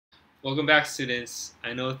Welcome back, students.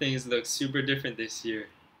 I know things look super different this year,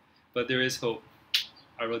 but there is hope.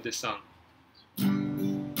 I wrote this song.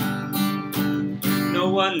 No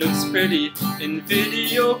one looks pretty in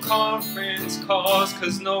video conference calls,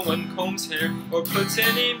 'cause no one combs hair or puts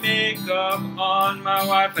any makeup on. My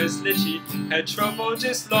Wi-Fi's glitchy, had trouble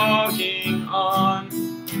just logging on.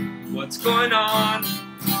 What's going on?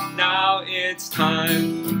 Now it's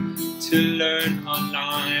time to learn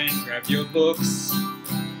online. Grab your books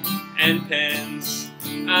and pens.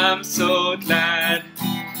 I'm so glad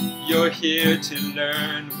you're here to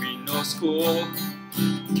learn. We know school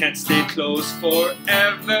can't stay closed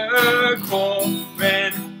forever.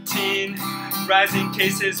 Quarantine, rising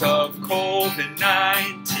cases of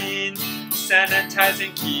COVID-19. Sanitize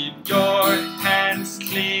and keep your hands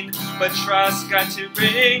clean. But trust got to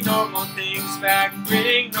bring normal things back.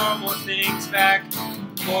 Bring normal things back.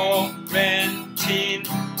 Quarantine,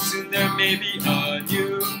 soon there may be a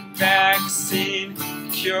new vaccine,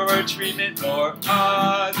 cure or treatment or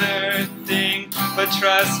other thing. But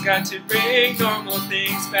trust got to bring normal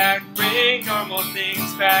things back. Bring normal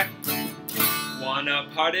things back. Wanna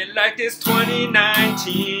party like it's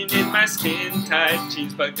 2019 in my skin-tight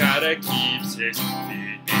jeans, but gotta keep 6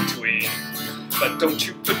 feet between. But don't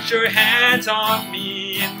you put your hands on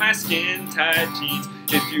me in my skin-tight jeans.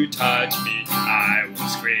 If you touch me, I will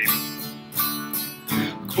scream.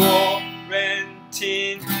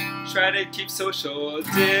 Quarantine, try to keep social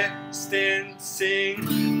distancing.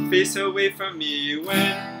 Face away from me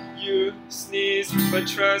when you sneeze. But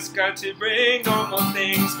trust got to bring normal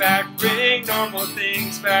things back. Bring normal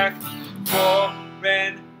things back.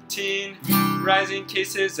 Quarantine, rising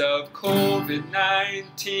cases of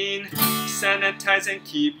COVID-19. Sanitize and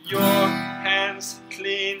keep your hands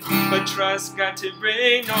clean. But trust got to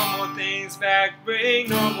bring normal things back. Bring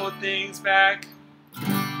normal things back.